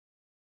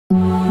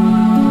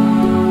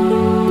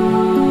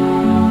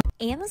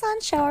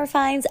Amazon shower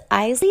finds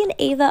Isley and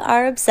Ava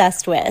are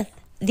obsessed with.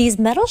 These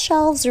metal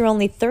shelves are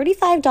only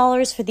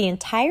 $35 for the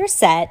entire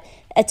set,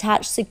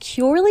 attach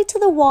securely to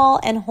the wall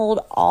and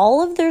hold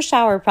all of their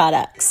shower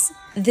products.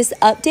 This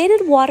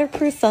updated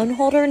waterproof phone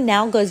holder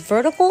now goes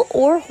vertical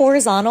or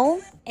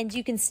horizontal, and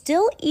you can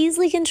still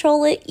easily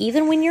control it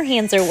even when your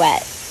hands are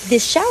wet.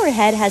 This shower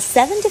head has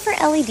 7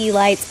 different LED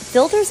lights,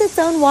 filters its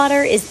own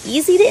water, is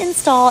easy to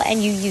install,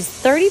 and you use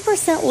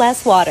 30%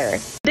 less water.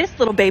 This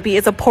little baby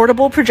is a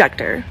portable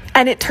projector,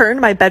 and it turned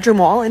my bedroom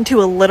wall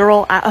into a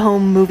literal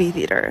at-home movie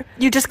theater.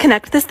 You just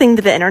connect this thing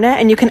to the internet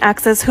and you can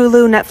access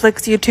Hulu,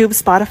 Netflix, YouTube,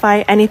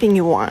 Spotify, anything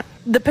you want.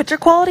 The picture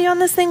quality on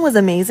this thing was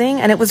amazing,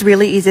 and it was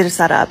really easy to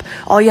set up.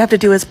 All you have to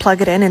do is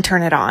plug it in and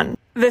turn it on.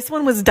 This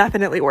one was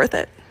definitely worth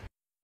it.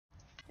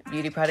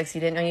 Beauty products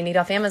you didn't know you need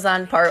off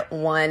Amazon, part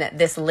 1.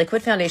 This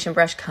liquid foundation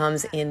brush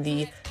comes in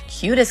the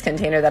cutest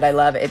container that I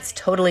love. It's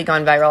totally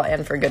gone viral,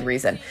 and for good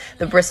reason.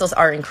 The bristles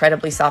are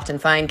incredibly soft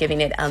and fine,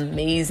 giving it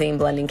amazing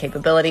blending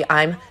capability.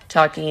 I'm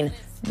talking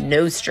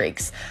no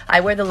streaks. I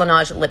wear the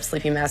Laneige Lip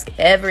Sleeping Mask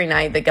every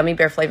night. The gummy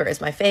bear flavor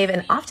is my fave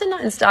and often not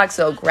in stock,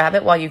 so grab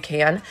it while you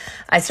can.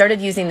 I started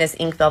using this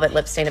Ink Velvet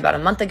Lip Stain about a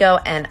month ago,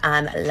 and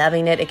I'm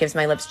loving it. It gives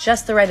my lips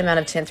just the right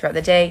amount of tint throughout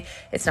the day.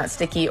 It's not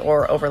sticky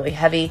or overly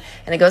heavy,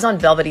 and it goes on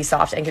velvety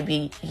soft and can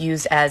be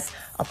used as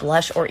a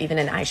blush or even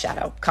an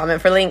eyeshadow. Comment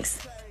for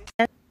links.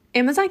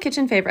 Amazon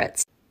Kitchen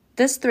Favorites.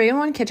 This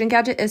 3-in-1 kitchen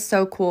gadget is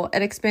so cool.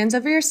 It expands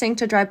over your sink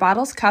to dry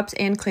bottles, cups,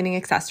 and cleaning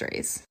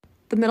accessories.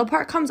 The middle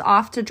part comes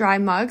off to dry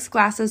mugs,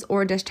 glasses,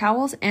 or dish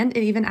towels, and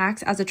it even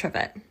acts as a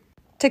trivet.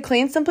 To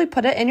clean, simply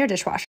put it in your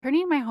dishwasher.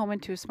 Turning my home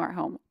into a smart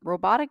home,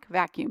 robotic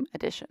vacuum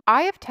edition.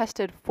 I have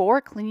tested 4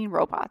 cleaning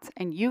robots,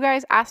 and you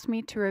guys asked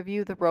me to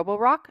review the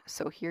Roborock,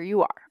 so here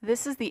you are.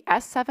 This is the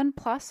S7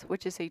 Plus,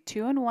 which is a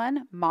 2-in-1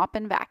 mop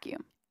and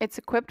vacuum. It's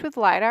equipped with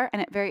LiDAR,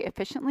 and it very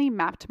efficiently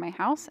mapped my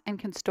house and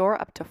can store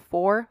up to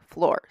 4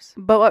 floors.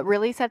 But what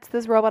really sets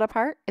this robot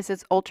apart is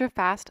its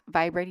ultra-fast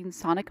vibrating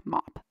sonic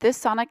mop. This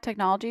sonic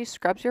technology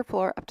scrubs your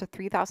floor up to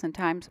 3,000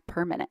 times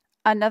per minute.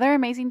 Another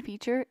amazing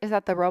feature is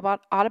that the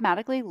robot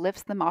automatically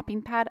lifts the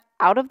mopping pad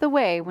out of the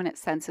way when it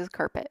senses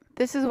carpet.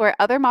 This is where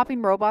other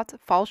mopping robots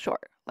fall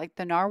short, like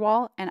the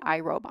Narwhal and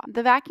iRobot.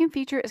 The vacuum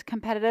feature is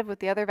competitive with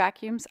the other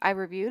vacuums I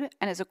reviewed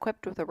and is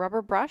equipped with a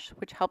rubber brush,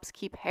 which helps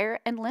keep hair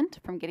and lint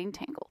from getting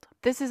tangled.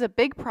 This is a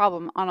big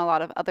problem on a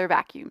lot of other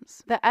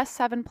vacuums. The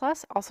S7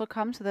 Plus also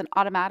comes with an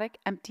automatic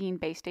emptying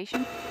base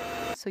station,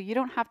 so you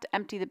don't have to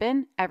empty the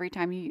bin every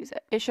time you use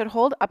it. It should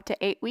hold up to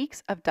 8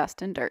 weeks of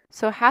dust and dirt.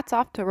 So hats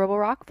off to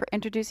Roborock for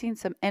introducing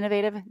some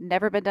innovative,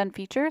 never been done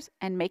features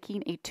and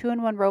making a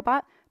 2-in-1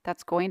 robot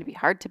that's going to be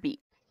hard to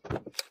beat.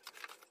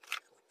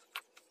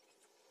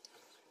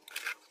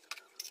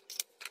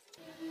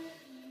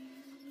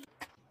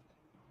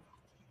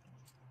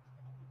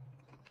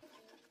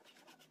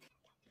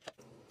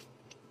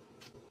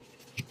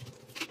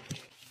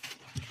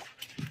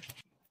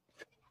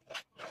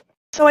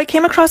 So I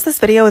came across this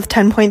video with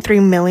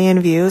 10.3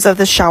 million views of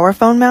the shower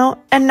phone mount,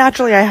 and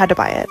naturally I had to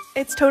buy it.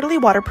 It's totally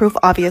waterproof,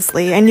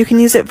 obviously, and you can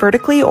use it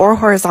vertically or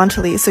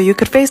horizontally, so you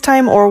could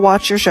FaceTime or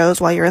watch your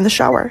shows while you're in the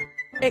shower.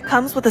 It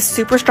comes with a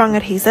super strong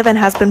adhesive and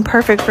has been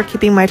perfect for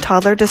keeping my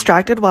toddler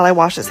distracted while I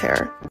wash his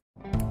hair.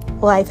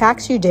 Life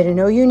hacks you didn't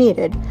know you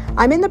needed.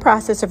 I'm in the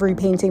process of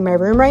repainting my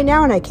room right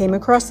now, and I came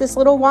across this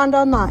little wand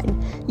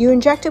online. You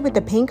inject it with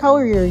the paint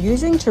color you're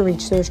using to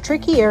reach those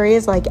tricky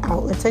areas like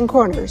outlets and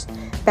corners.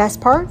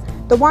 Best part?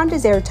 The wand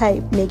is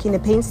airtight, making the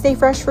paint stay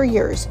fresh for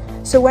years.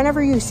 So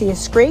whenever you see a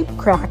scrape,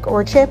 crack,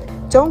 or chip,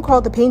 don't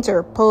call the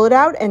painter. Pull it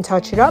out and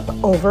touch it up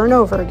over and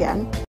over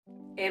again.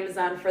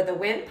 Amazon for the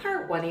Win,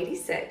 part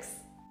 186.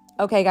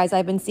 Okay, guys,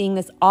 I've been seeing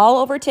this all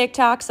over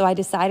TikTok, so I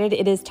decided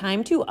it is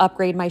time to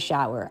upgrade my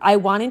shower. I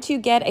wanted to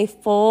get a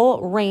full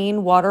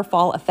rain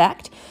waterfall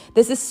effect.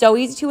 This is so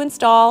easy to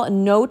install,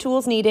 no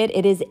tools needed.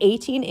 It is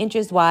 18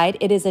 inches wide,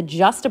 it is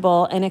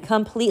adjustable, and it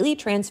completely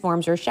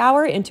transforms your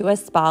shower into a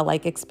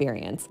spa-like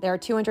experience. There are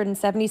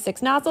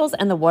 276 nozzles,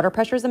 and the water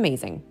pressure is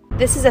amazing.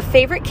 This is a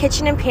favorite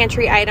kitchen and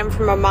pantry item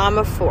from a mom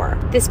of 4.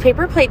 This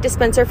paper plate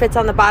dispenser fits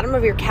on the bottom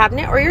of your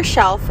cabinet or your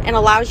shelf and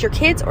allows your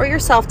kids or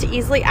yourself to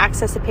easily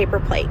access a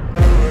paper plate.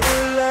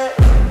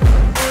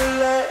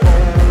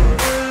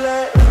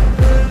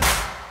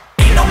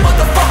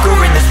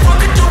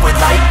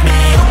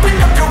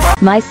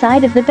 My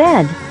side of the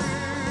bed.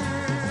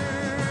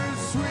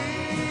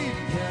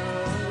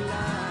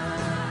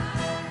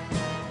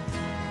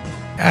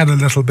 Add a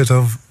little bit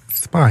of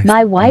spice.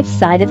 My wife's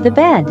side of the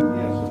bed.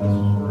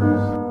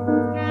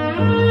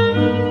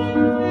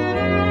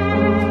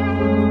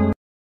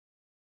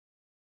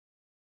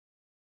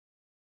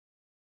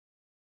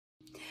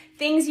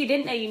 Things you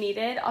didn't know you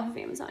needed off of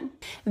Amazon.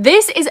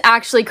 This is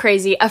actually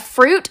crazy. A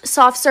fruit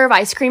soft serve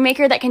ice cream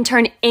maker that can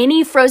turn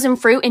any frozen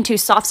fruit into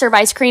soft serve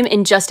ice cream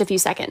in just a few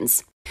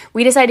seconds.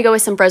 We decided to go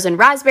with some frozen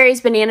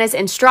raspberries, bananas,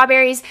 and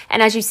strawberries,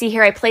 and as you see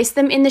here, I placed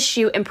them in the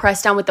chute and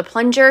pressed down with the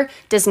plunger.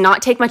 Does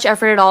not take much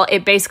effort at all.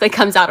 It basically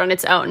comes out on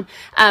its own.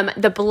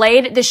 The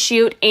blade, the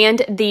chute,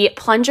 and the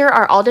plunger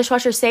are all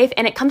dishwasher safe,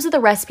 and it comes with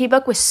a recipe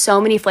book with so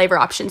many flavor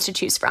options to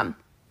choose from.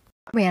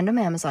 Random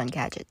Amazon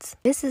gadgets.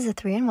 This is a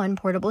 3-in-1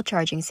 portable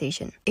charging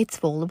station. It's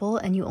foldable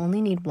and you only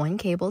need one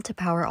cable to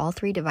power all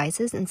 3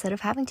 devices instead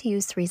of having to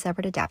use 3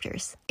 separate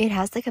adapters. It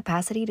has the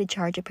capacity to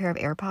charge a pair of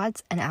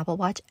AirPods, an Apple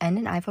Watch, and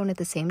an iPhone at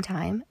the same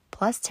time,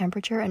 plus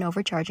temperature and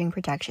overcharging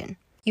protection.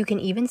 You can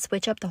even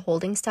switch up the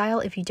holding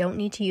style if you don't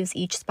need to use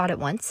each spot at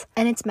once,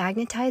 and it's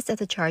magnetized at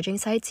the charging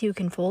site so you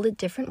can fold it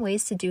different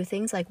ways to do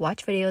things like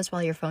watch videos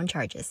while your phone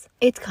charges.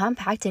 It's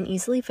compact and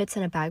easily fits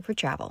in a bag for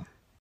travel.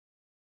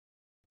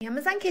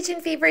 Amazon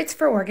Kitchen favorites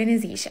for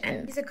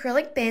organization. These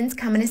acrylic bins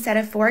come in a set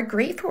of 4,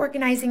 great for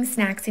organizing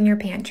snacks in your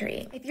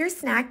pantry. If your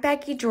snack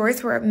baggy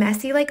drawers were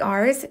messy like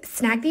ours,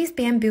 snag these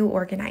bamboo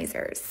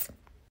organizers.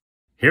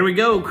 Here we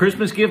go,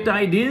 Christmas gift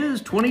ideas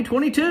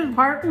 2022.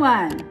 Part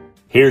 1.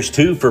 Here's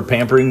 2 for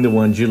pampering the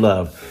ones you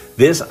love.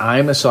 This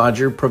eye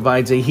massager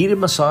provides a heated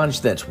massage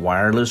that's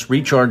wireless,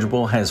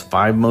 rechargeable, has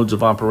 5 modes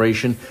of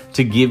operation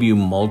to give you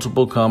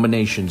multiple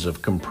combinations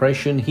of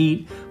compression,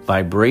 heat,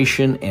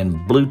 vibration, and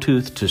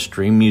Bluetooth to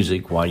stream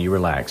music while you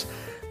relax.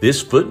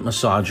 This foot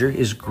massager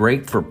is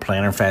great for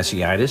plantar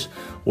fasciitis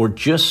or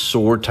just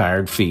sore,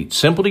 tired feet.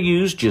 Simple to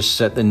use, just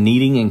set the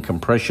kneading and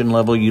compression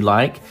level you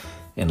like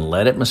and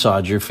let it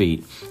massage your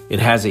feet. It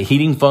has a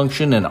heating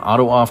function and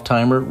auto-off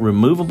timer,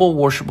 removable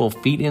washable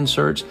feet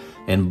inserts,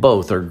 and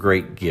both are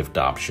great gift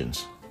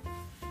options.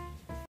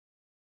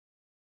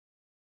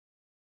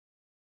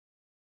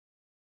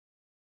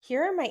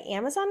 Here are my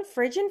Amazon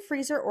fridge and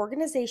freezer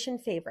organization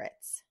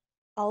favorites.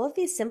 All of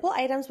these simple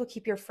items will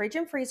keep your fridge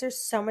and freezer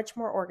so much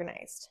more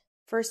organized.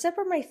 First up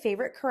are my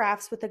favorite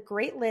carafes with a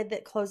great lid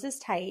that closes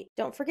tight.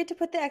 Don't forget to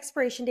put the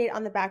expiration date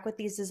on the back with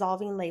these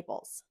dissolving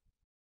labels.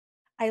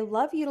 I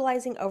love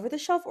utilizing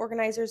over-the-shelf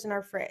organizers in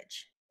our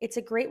fridge. It's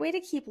a great way to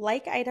keep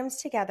like items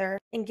together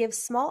and give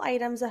small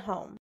items a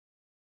home.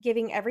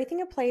 Giving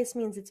everything a place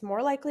means it's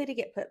more likely to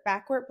get put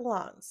back where it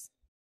belongs.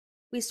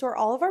 We store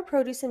all of our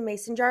produce in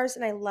mason jars,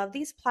 and I love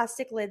these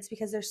plastic lids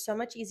because they're so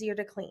much easier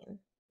to clean.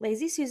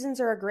 Lazy Susans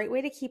are a great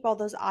way to keep all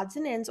those odds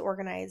and ends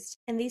organized,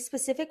 and these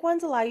specific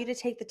ones allow you to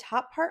take the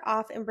top part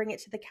off and bring it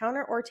to the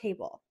counter or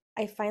table.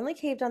 I finally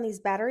caved on these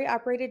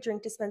battery-operated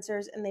drink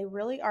dispensers, and they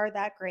really are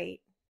that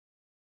great.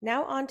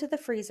 Now on to the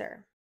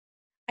freezer.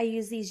 I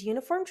use these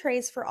uniform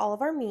trays for all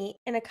of our meat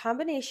in a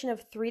combination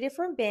of 3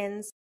 different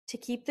bins to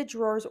keep the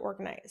drawers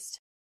organized.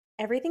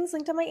 Everything's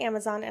linked on my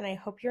Amazon, and I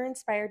hope you're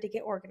inspired to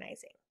get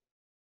organizing.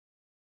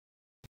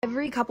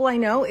 Every couple I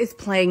know is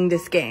playing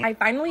this game. I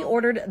finally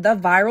ordered the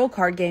viral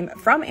card game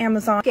from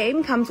Amazon. The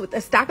game comes with a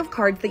stack of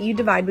cards that you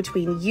divide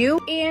between you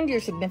and your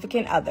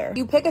significant other.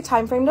 You pick a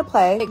time frame to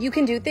play. You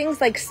can do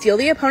things like steal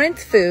the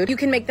opponent's food. You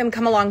can make them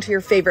come along to your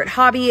favorite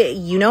hobby.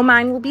 You know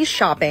mine will be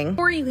shopping.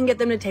 Or you can get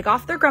them to take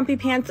off their grumpy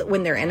pants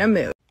when they're in a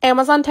mood.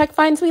 Amazon Tech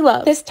Finds we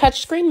love. This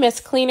touchscreen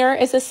mist cleaner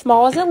is as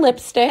small as a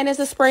lipstick and is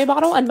a spray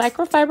bottle and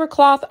microfiber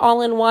cloth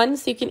all in one,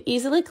 so you can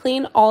easily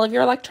clean all of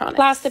your electronics.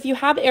 Last, if you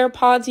have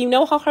AirPods, you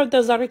know how hard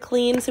those are to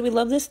clean, so we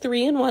love this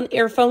 3-in-1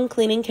 earphone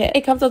cleaning kit.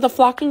 It comes with a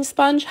flocking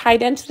sponge,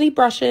 high-density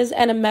brushes,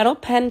 and a metal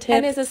pen tip,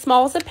 and is as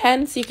small as a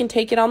pen, so you can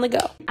take it on the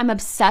go. I'm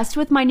obsessed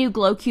with my new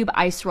Glow Cube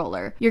ice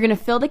roller. You're gonna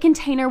fill the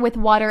container with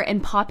water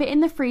and pop it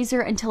in the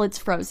freezer until it's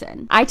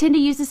frozen. I tend to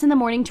use this in the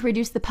morning to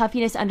reduce the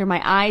puffiness under my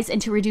eyes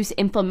and to reduce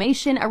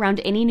inflammation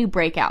around any new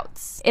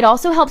breakouts. It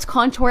also helps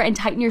contour and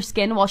tighten your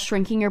skin while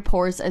shrinking your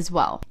pores as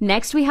well.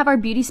 Next, we have our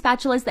beauty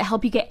spatulas that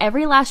help you get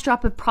every last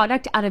drop of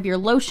product out of your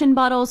lotion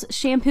bottles,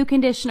 shampoo,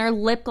 conditioner,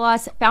 lip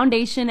gloss,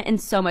 foundation,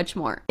 and so much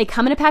more. They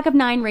come in a pack of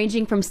 9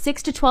 ranging from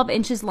 6 to 12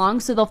 inches long,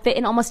 so they'll fit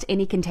in almost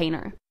any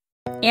container.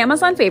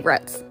 Amazon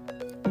favorites.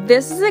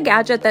 This is a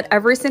gadget that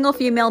every single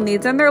female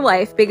needs in their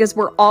life because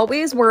we're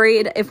always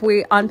worried if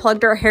we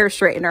unplugged our hair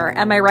straightener.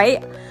 Am I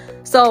right?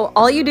 So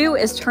all you do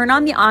is turn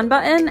on the on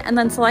button and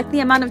then select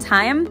the amount of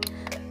time.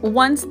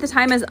 Once the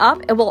time is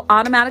up, it will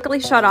automatically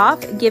shut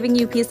off, giving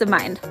you peace of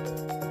mind.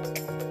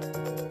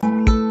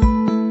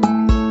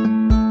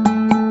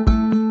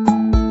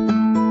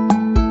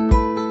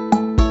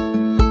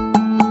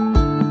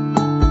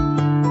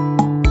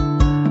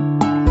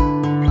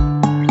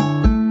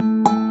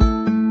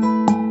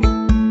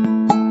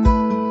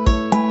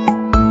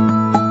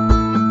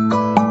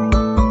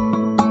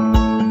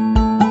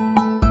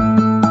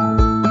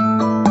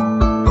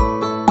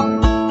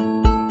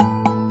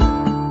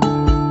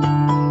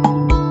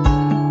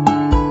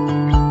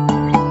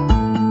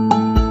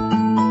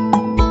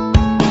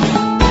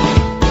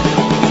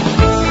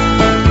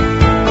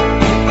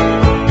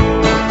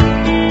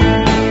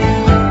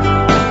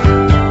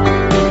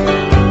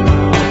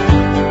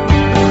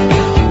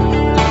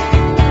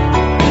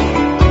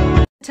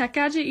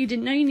 tech gadget you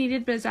didn't know you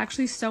needed, but is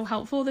actually so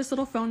helpful. This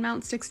little phone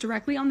mount sticks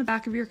directly on the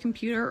back of your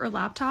computer or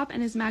laptop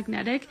and is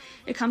magnetic.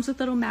 It comes with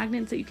little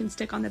magnets that you can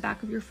stick on the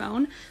back of your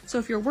phone. So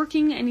if you're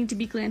working and need to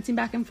be glancing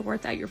back and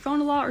forth at your phone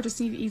a lot or just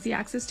need easy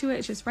access to it,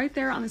 it's just right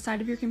there on the side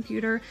of your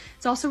computer.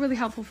 It's also really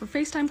helpful for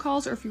FaceTime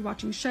calls or if you're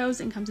watching shows,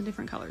 and comes in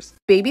different colors.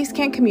 Babies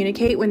can't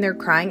communicate when they're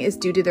crying is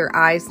due to their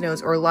eyes,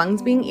 nose, or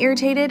lungs being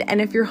irritated,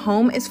 and if your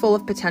home is full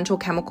of potential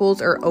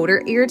chemicals or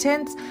odor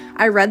irritants,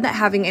 I read that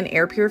having an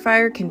air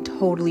purifier can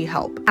totally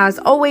help. As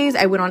always,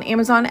 I went on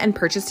Amazon and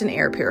purchased an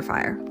air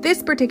purifier.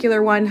 This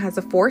particular one has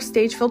a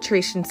 4-stage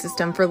filtration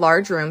system for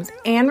large rooms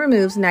and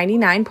removes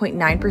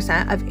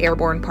 99.9% of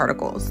airborne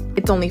particles.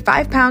 It's only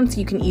 5 pounds, so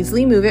you can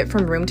easily move it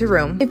from room to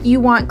room. If you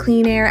want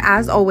clean air,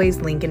 as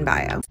always, link in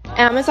bio.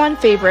 Amazon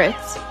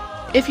favorites.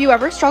 If you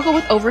ever struggle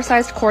with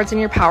oversized cords in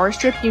your power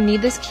strip, you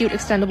need this cute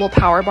extendable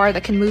power bar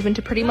that can move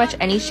into pretty much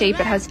any shape.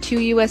 It has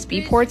 2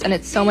 USB ports and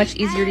it's so much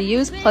easier to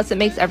use, plus it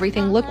makes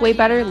everything look way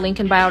better. Link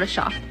in bio to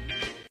shop.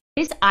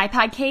 This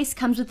iPad case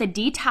comes with a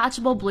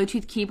detachable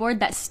Bluetooth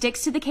keyboard that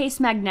sticks to the case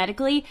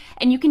magnetically,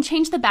 and you can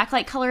change the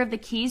backlight color of the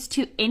keys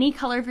to any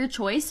color of your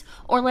choice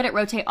or let it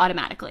rotate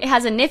automatically. It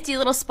has a nifty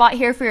little spot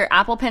here for your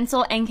Apple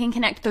Pencil and can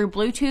connect through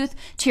Bluetooth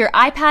to your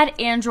iPad,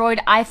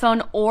 Android,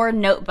 iPhone, or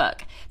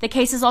notebook. The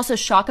case is also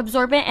shock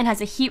absorbent and has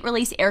a heat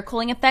release air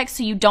cooling effect,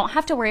 so you don't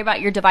have to worry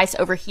about your device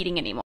overheating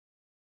anymore.